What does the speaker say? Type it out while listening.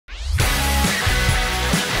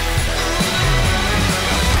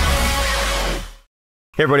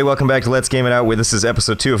Hey everybody, welcome back to Let's Game It Out. This is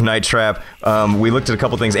episode 2 of Night Trap. We looked at a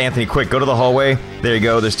couple things. Anthony, quick, go to the hallway. There you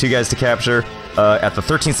go. There's 2 guys to capture at the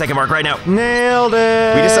 13-second mark right now. Nailed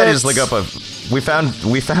it! We decided to just look up a... We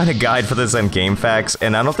found a guide for this on Game Facts,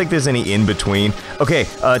 and I don't think there's any in between. Okay,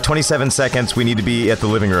 27 seconds. We need to be at the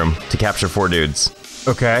living room to capture 4 dudes.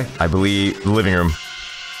 Okay. I believe the living room.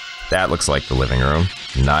 That looks like the living room.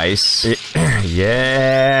 Nice.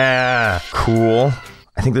 Yeah. Cool.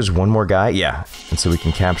 I think there's one more guy. Yeah. And so we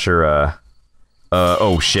can capture,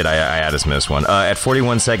 oh shit, I just missed one. At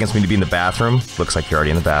 41 seconds, we need to be in the bathroom. Looks like you're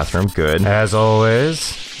already in the bathroom. Good. As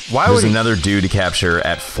always. There's another dude to capture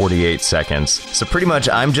at 48 seconds. So pretty much,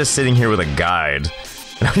 I'm just sitting here with a guide.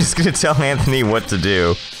 And I'm just gonna tell Anthony what to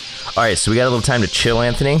do. Alright, so we got a little time to chill,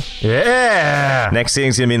 Anthony. Yeah! Next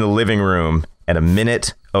thing's gonna be in the living room at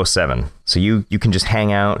 1:07. So you can just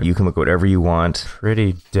hang out, you can look whatever you want.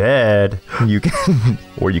 Pretty dead. You can,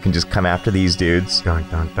 or you can just come after these dudes. Dun,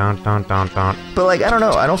 dun, dun, dun, dun, dun. But like, I don't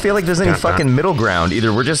know, I don't feel like there's any fucking middle ground.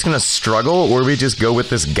 Either we're just gonna struggle, or we just go with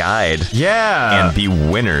this guide. Yeah! And be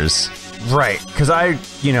winners. Right, because I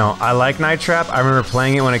like Night Trap. I remember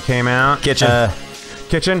playing it when it came out. Kitchen.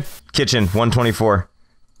 Kitchen? Kitchen, 124.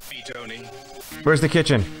 Where's the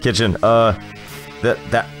kitchen? Kitchen, yeah,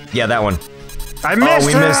 that one. I missed him! Oh,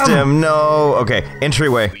 we missed him, no! Okay,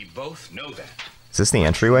 entryway. We both know that. Is this the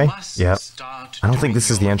entryway? Yep. I don't think this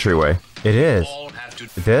is the entryway. It is.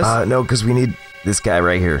 This? No, because we need this guy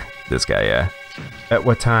right here. This guy, yeah. At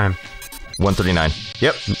what time? 1:39.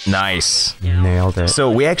 Yep, nice. Nailed it. So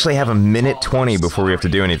we actually have 1:20 before we have to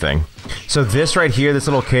do anything. So this right here, this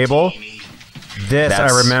little cable, I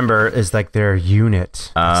remember, is like their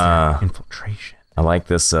unit. Their infiltration. I like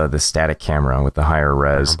this this static camera with the higher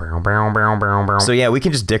res. So yeah, we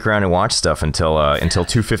can just dick around and watch stuff until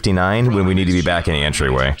 2:59 when we need to be back in the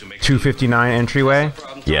entryway. 2:59 entryway?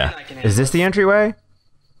 Yeah. Is this the entryway?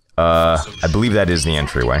 I believe that is the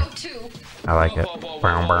entryway. I like it.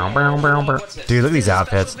 Dude, look at these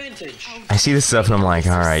outfits. I see this stuff and I'm like,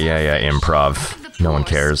 alright, yeah, improv. No one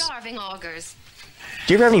cares.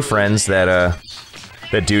 Do you ever have any friends that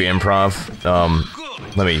do improv?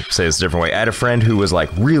 Let me say this a different way. I had a friend who was like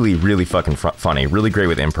really, really fucking funny, really great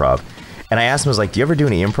with improv. And I asked him, I was like, do you ever do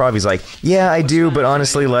any improv? He's like, yeah, I do, but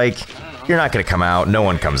honestly, like, you're not gonna come out. No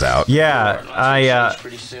one comes out. Yeah, I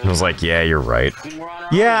was like, yeah, you're right.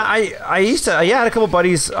 Yeah, I used to, I had a couple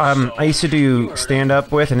buddies, I used to do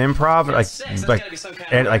stand-up with and improv,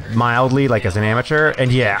 like mildly, like as an amateur,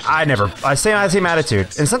 and yeah, I had the same attitude.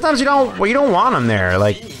 And sometimes you don't want them there,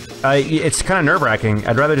 like, it's kind of nerve-wracking.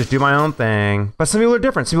 I'd rather just do my own thing. But some people are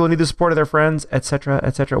different. Some people need the support of their friends, etc.,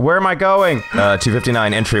 etc. Where am I going?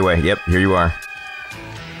 2:59 entryway. Yep, here you are.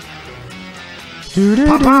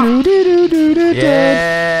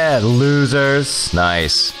 Yeah, losers.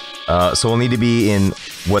 Nice. So we'll need to be in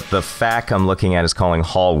what the FAQ I'm looking at is calling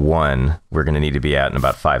Hall 1. We're going to need to be at in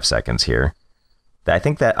about 5 seconds here. I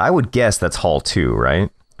think that, I would guess that's Hall 2,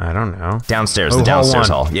 right? I don't know. Downstairs, the downstairs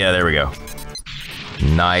hall. Yeah, there we go.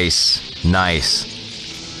 Nice. Nice.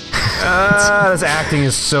 This acting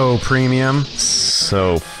is so premium.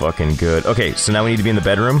 So fucking good. Okay, so now we need to be in the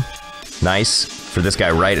bedroom. Nice. For this guy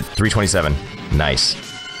right at 3:27. Nice.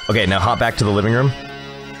 Okay, now hop back to the living room.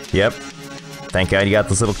 Yep. Thank God you got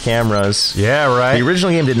those little cameras. Yeah, right. The original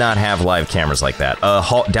game did not have live cameras like that.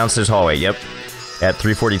 Downstairs hallway, yep. At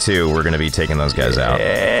 3:42, we're gonna be taking those guys out.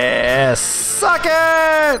 Yeah, suck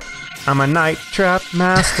it! I'm a Night Trap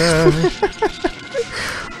master.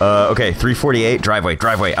 Okay, 3:48,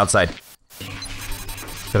 driveway, outside.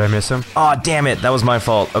 Did I miss him? Aw, damn it, that was my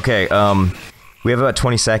fault. Okay, we have about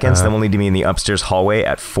 20 seconds, then we'll need to be in the upstairs hallway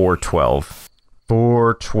at 4:12.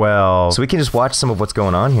 4:12. So we can just watch some of what's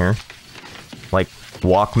going on here. Like,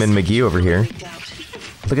 Walkman McGee over here.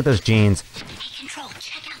 Look at those jeans.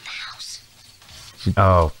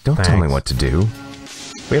 Oh, don't tell me what to do.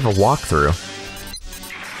 We have a walkthrough.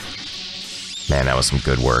 Man, that was some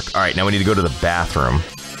good work. Alright, now we need to go to the bathroom.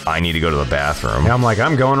 I need to go to the bathroom. Yeah,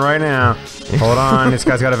 I'm going right now. Hold on, this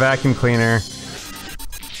guy's got a vacuum cleaner.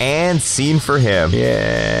 And scene for him.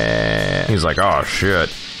 Yeah. He was like, oh shit.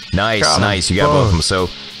 Nice, nice, you got both of them. So,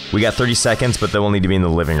 we got 30 seconds, but then we'll need to be in the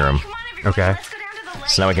living room. Okay.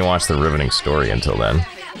 So now we can watch the riveting story until then.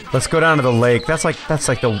 Let's go down to the lake. That's like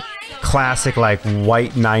the classic, like,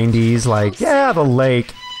 white 90s, like, yeah, the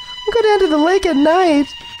lake. We'll go down to the lake at night.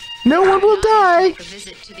 No one will die. A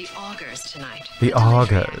visit to the augers tonight. The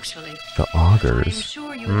augers. The augers.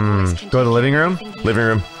 Go to the living room? Living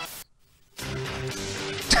room.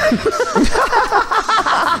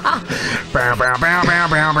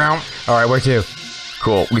 Alright, where to?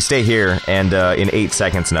 Cool. We stay here, and in 8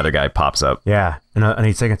 seconds, another guy pops up. Yeah, in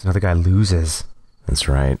 8 seconds, another guy loses. That's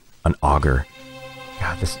right. An augur.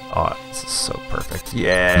 God, this is so perfect.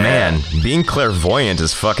 Yeah. Man, being clairvoyant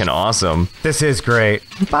is fucking awesome. This is great.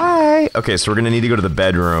 Bye. Okay, so we're gonna need to go to the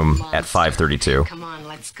bedroom at 5:32. Come on,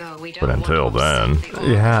 let's go. We don't But until want to then... upset the augurs.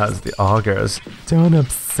 Yeah, it's the augurs. Don't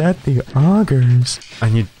upset the augurs.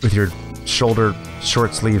 And you, with your shoulder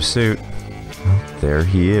short sleeve suit. There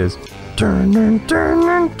he is. Man,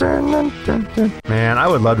 I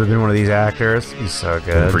would love to have been one of these actors. He's so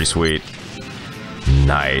good. Pretty sweet.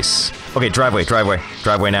 Nice. Okay, driveway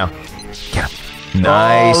now. Get him.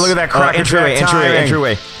 Nice. Oh, look at that cracker entryway, jack timing.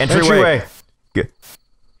 entryway.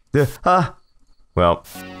 Good. Well,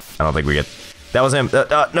 I don't think we get... That was him.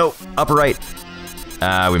 No, upper right.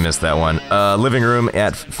 We missed that one. Living room.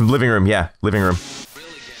 Yeah, living room.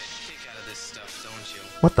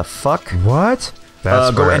 What the fuck? What?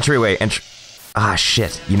 That's Go where- entryway. Ah,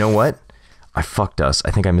 shit. You know what? I fucked us.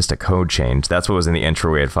 I think I missed a code change. That's what was in the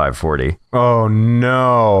entryway at 5:40. Oh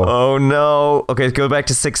no. Oh no. Okay, go back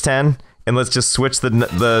to 6:10 and let's just switch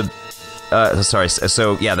the sorry.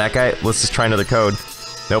 So yeah, that guy. Let's just try another code.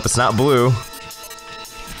 Nope, it's not blue.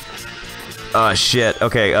 Shit.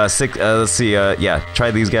 Okay. Let's see. Yeah,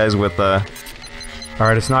 try these guys with All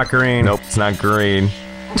right, it's not green. Nope, it's not green.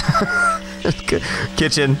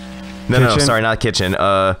 Kitchen. No, Kitchen? sorry, not kitchen.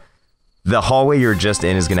 The hallway you're just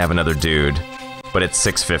in is gonna have another dude, but it's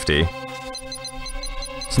 6:50.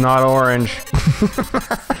 It's not orange.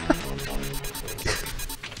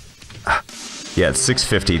 Yeah, it's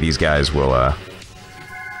 6:50. These guys will.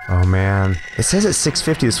 Oh man. It says at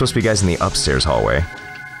 6:50. There's supposed to be guys in the upstairs hallway.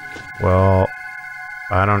 Well,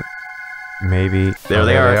 I don't. Maybe. There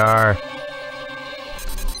they They are. are.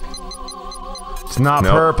 It's not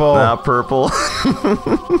Nope, purple. Not purple.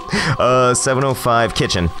 7:05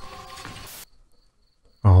 kitchen.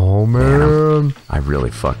 Oh man. I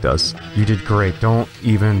really fucked us. You did great. Don't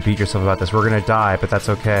even beat yourself about this. We're gonna die, but that's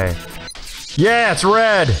okay. Yeah, it's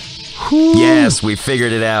red. Yes, we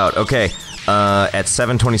figured it out. Okay. At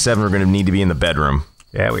 7:27, we're gonna need to be in the bedroom.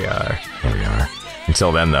 Yeah, we are. There we are.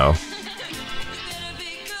 Until then, though.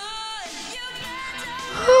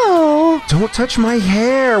 Oh, don't touch my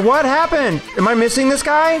hair. What happened? Am I missing this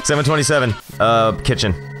guy? 7:27.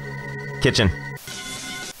 Kitchen. Kitchen.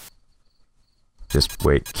 Just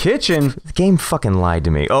wait. Kitchen. The game fucking lied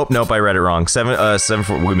to me. Oh, nope, I read it wrong. 7,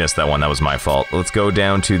 we missed that one. That was my fault. Let's go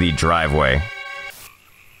down to the driveway.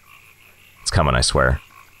 It's coming, I swear.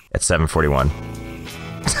 At 7:41.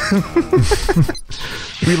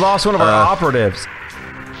 We lost one of our operatives.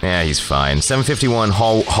 Yeah, he's fine. 7:51,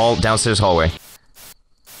 downstairs hallway.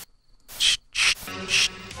 Shh, shh, shh.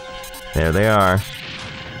 There they are.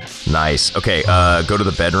 Nice. Okay, go to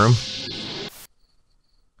the bedroom.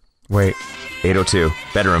 Wait. 8:02,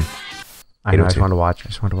 bedroom. I know, I just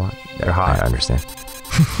 8:02. wanted to watch. They're hot. I understand.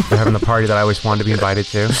 They're having the party that I always wanted to be invited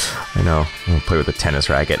to. I know. I'm gonna play with a tennis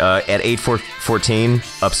racket. At 8:14,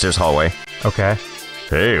 upstairs hallway. Okay.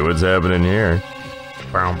 Hey, what's happening here?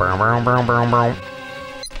 Bow, bow, bow, bow, bow, bow.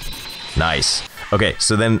 Nice. Okay,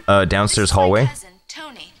 so then downstairs hallway.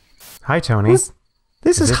 Tony. Hi, Tony.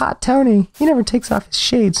 This is Hot Tony. He never takes off his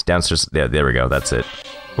shades. Downstairs. Yeah, there we go. That's it.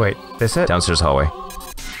 Wait, this it? Downstairs hallway.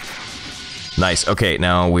 Nice. Okay,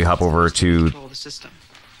 now we hop over to.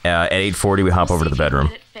 At 8:40, we hop over to the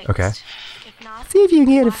bedroom. Okay. See if you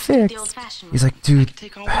can get it fixed. He's like, dude,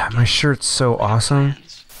 my shirt's so awesome.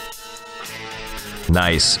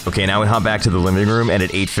 Nice. Okay, now we hop back to the living room, and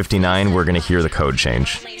at 8:59, we're gonna hear the code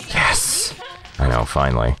change. Yes. I know,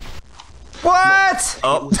 finally. What?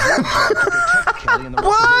 Oh.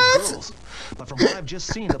 What?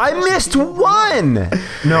 I missed one.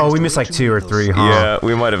 No, we missed like 2 or 3, huh? Yeah,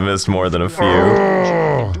 we might have missed more than a few.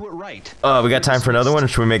 We got time for another one, or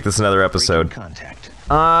should we make this another episode?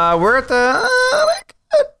 We're at the.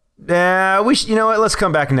 Yeah, you know what? Let's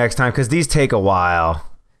come back next time because these take a while.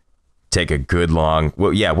 Take a good long.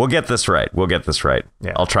 Well, yeah, we'll get this right.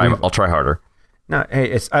 Yeah. I'll try harder. No,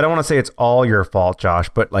 hey, I don't want to say it's all your fault, Josh,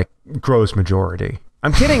 but like gross majority.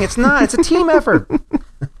 I'm kidding. It's not. It's a team effort.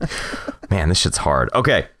 Man, this shit's hard.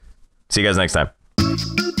 Okay. See you guys next time.